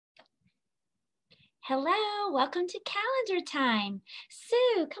Hello, welcome to calendar time.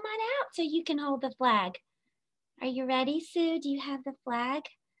 Sue, come on out so you can hold the flag. Are you ready, Sue? Do you have the flag?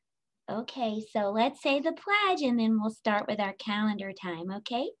 Okay, so let's say the pledge and then we'll start with our calendar time,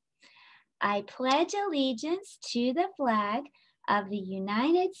 okay? I pledge allegiance to the flag of the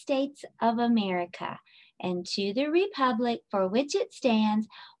United States of America and to the republic for which it stands,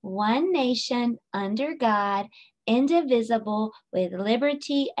 one nation under God, indivisible, with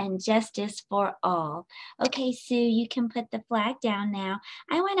liberty and justice for all. Okay, Sue, you can put the flag down now.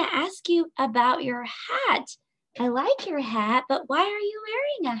 I want to ask you about your hat. I like your hat, but why are you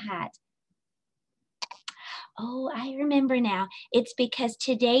wearing a hat? Oh, I remember now. It's because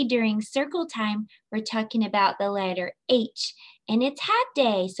today during circle time, we're talking about the letter H and it's hat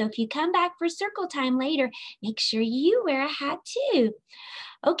day. So if you come back for circle time later, make sure you wear a hat too.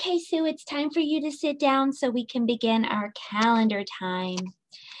 Okay, Sue, it's time for you to sit down so we can begin our calendar time.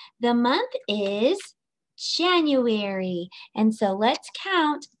 The month is January. And so let's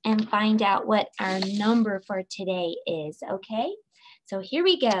count and find out what our number for today is, okay? So here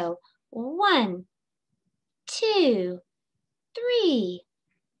we go. 1, 2, 3,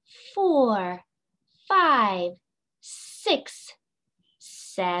 4, 5, 6,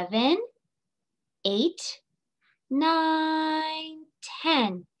 7, 8, 9,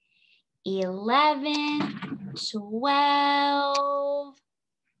 10, 11, 12,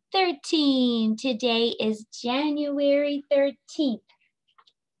 13. Today is January 13th.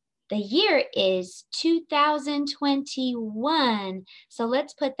 The year is 2021. So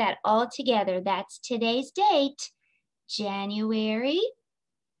let's put that all together. That's today's date, January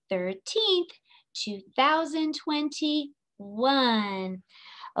 13th, 2021.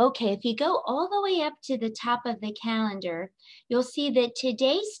 Okay, if you go all the way up to the top of the calendar, you'll see that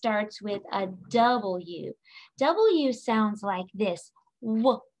today starts with a W. W sounds like this,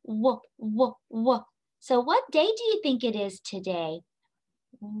 w, w, w, w. So what day do you think it is today?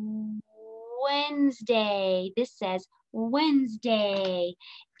 Wednesday. This says Wednesday.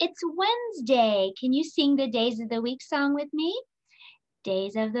 It's Wednesday. Can you sing the Days of the Week song with me?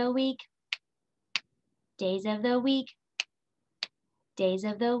 Days of the week, days of the week, days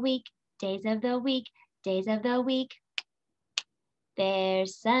of the week, days of the week, days of the week.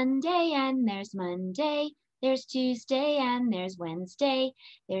 There's Sunday and there's Monday. There's Tuesday and there's Wednesday.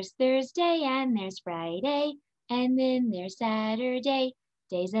 There's Thursday and there's Friday. And then there's Saturday.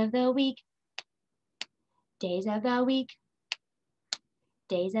 Days of the week, days of the week,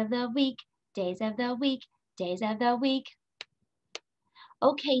 days of the week, days of the week, days of the week.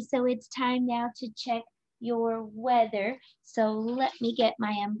 Okay, so it's time now to check your weather. So let me get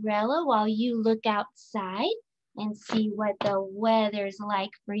my umbrella while you look outside and see what the weather's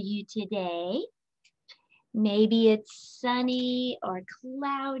like for you today. Maybe it's sunny or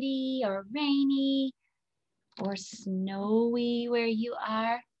cloudy or rainy or snowy where you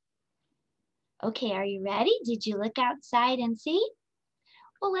are. Okay, are you ready? Did you look outside and see?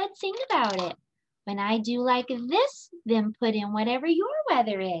 Well, let's sing about it. When I do like this, then put in whatever your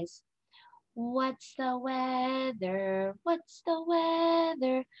weather is. What's the weather? What's the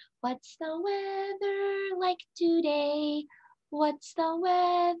weather? What's the weather like today? What's the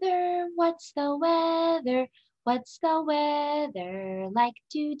weather? What's the weather? What's the weather like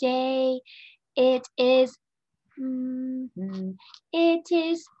today? It is, it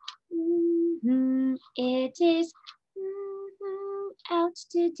is, it is out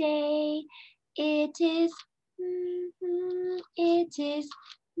today. It is, it is,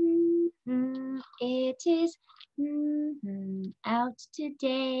 it is out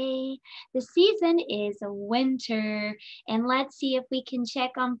today. The season is winter. And let's see if we can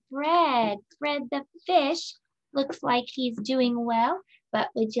check on Fred. Fred the fish looks like he's doing well, but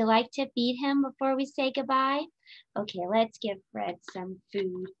would you like to feed him before we say goodbye? Okay, let's give Fred some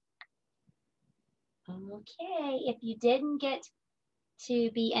food. Okay, if you didn't get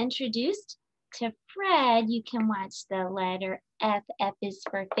to be introduced to Fred, you can watch the letter F. F is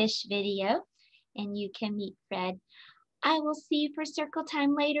for fish video, and you can meet Fred. I will see you for circle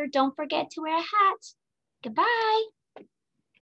time later. Don't forget to wear a hat. Goodbye.